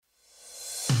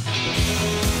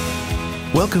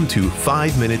Welcome to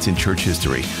 5 Minutes in Church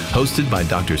History, hosted by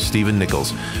Dr. Stephen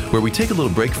Nichols, where we take a little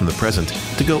break from the present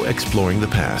to go exploring the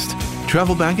past.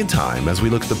 Travel back in time as we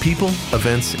look at the people,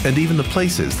 events, and even the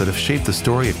places that have shaped the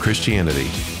story of Christianity.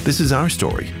 This is our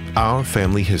story, our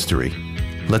family history.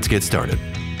 Let's get started.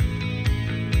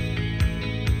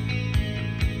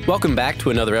 Welcome back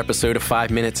to another episode of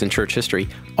 5 Minutes in Church History.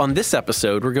 On this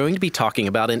episode, we're going to be talking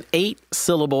about an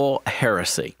 8-syllable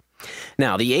heresy.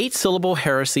 Now, the 8-syllable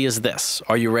heresy is this.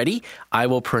 Are you ready? I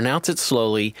will pronounce it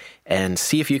slowly and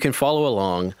see if you can follow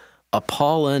along.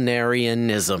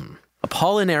 Apollinarianism.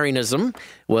 Apollinarianism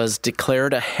was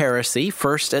declared a heresy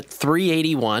first at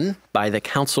 381 by the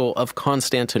Council of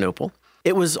Constantinople.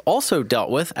 It was also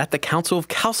dealt with at the Council of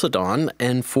Chalcedon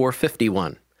in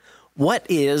 451. What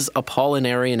is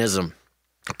Apollinarianism?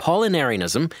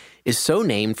 Apollinarianism is so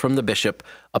named from the bishop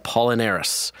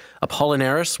Apollinaris.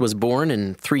 Apollinaris was born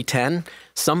in 310.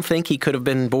 Some think he could have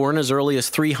been born as early as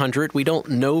 300. We don't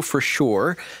know for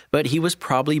sure, but he was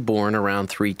probably born around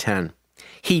 310.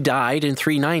 He died in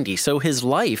 390, so his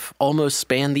life almost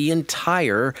spanned the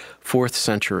entire 4th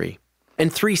century.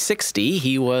 In 360,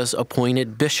 he was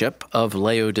appointed bishop of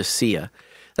Laodicea.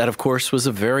 That, of course, was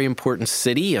a very important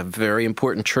city, a very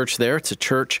important church there. It's a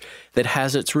church that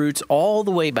has its roots all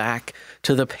the way back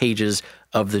to the pages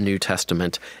of the New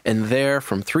Testament. And there,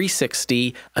 from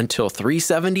 360 until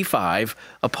 375,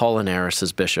 Apollinaris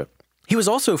is bishop. He was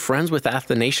also friends with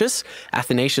Athanasius.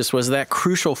 Athanasius was that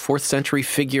crucial 4th century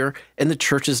figure in the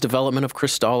church's development of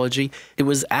Christology. It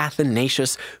was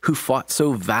Athanasius who fought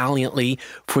so valiantly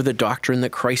for the doctrine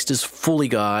that Christ is fully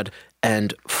God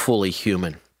and fully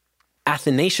human.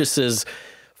 Athanasius's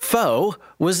foe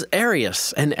was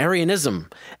Arius and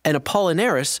Arianism, and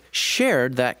Apollinaris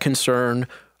shared that concern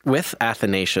with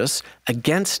Athanasius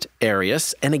against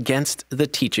Arius and against the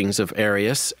teachings of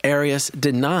Arius. Arius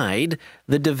denied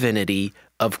the divinity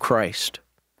of Christ.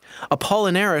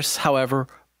 Apollinaris, however,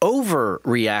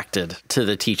 overreacted to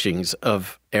the teachings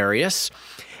of Arius,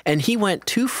 and he went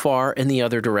too far in the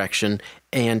other direction,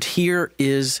 and here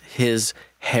is his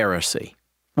heresy.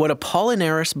 What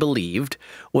Apollinaris believed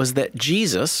was that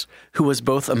Jesus, who was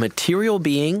both a material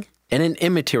being and an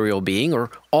immaterial being,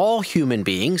 or all human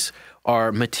beings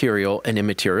are material and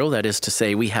immaterial. That is to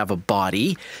say, we have a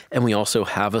body and we also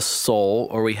have a soul,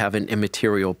 or we have an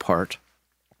immaterial part.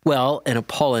 Well, in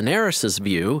Apollinaris'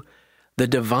 view, the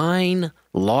divine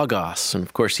logos, and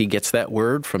of course he gets that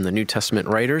word from the New Testament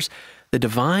writers, the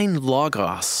divine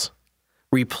logos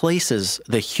replaces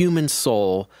the human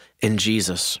soul in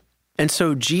Jesus. And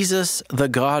so Jesus, the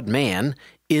God-man,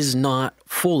 is not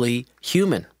fully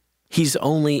human. He's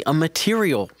only a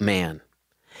material man.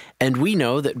 And we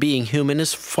know that being human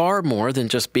is far more than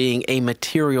just being a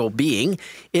material being.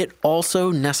 It also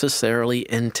necessarily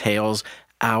entails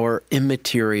our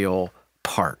immaterial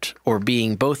part, or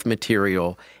being both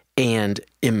material and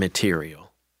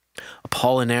immaterial.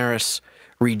 Apollinaris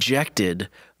rejected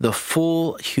the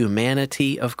full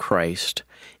humanity of Christ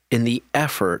in the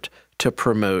effort to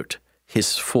promote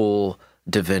his full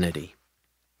divinity.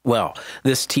 Well,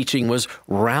 this teaching was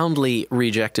roundly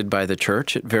rejected by the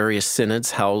church at various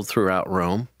synods held throughout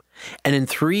Rome, and in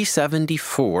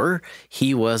 374,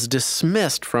 he was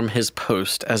dismissed from his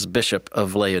post as bishop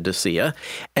of Laodicea,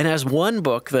 and as one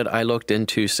book that I looked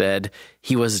into said,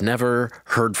 he was never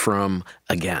heard from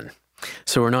again.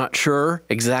 So we're not sure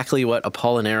exactly what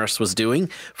Apollinaris was doing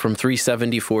from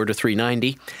 374 to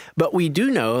 390, but we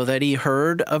do know that he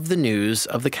heard of the news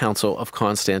of the Council of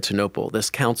Constantinople.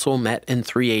 This council met in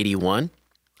 381.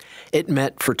 It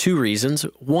met for two reasons.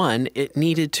 One, it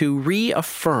needed to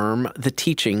reaffirm the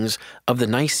teachings of the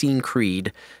Nicene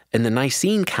Creed and the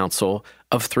Nicene Council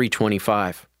of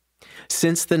 325.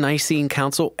 Since the Nicene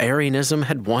Council, Arianism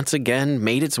had once again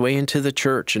made its way into the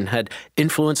church and had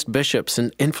influenced bishops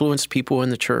and influenced people in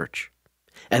the church.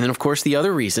 And then, of course, the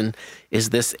other reason is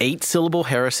this 8-syllable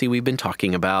heresy we've been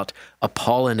talking about,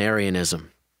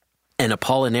 Apollinarianism. And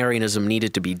Apollinarianism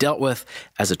needed to be dealt with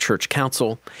as a church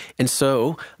council. And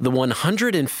so the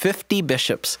 150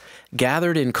 bishops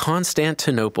gathered in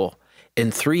Constantinople in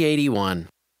 381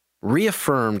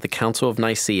 reaffirmed the Council of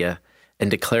Nicaea and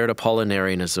declared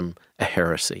Apollinarianism a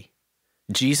heresy.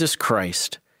 Jesus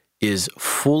Christ is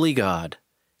fully God,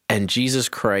 and Jesus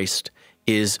Christ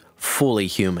is fully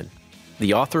human.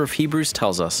 The author of Hebrews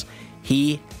tells us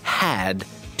he had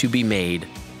to be made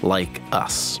like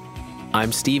us.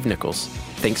 I'm Steve Nichols.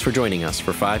 Thanks for joining us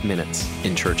for 5 Minutes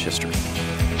in Church History.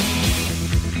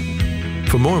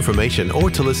 For more information or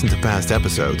to listen to past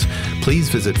episodes, please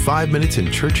visit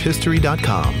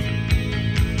 5minutesinchurchhistory.com.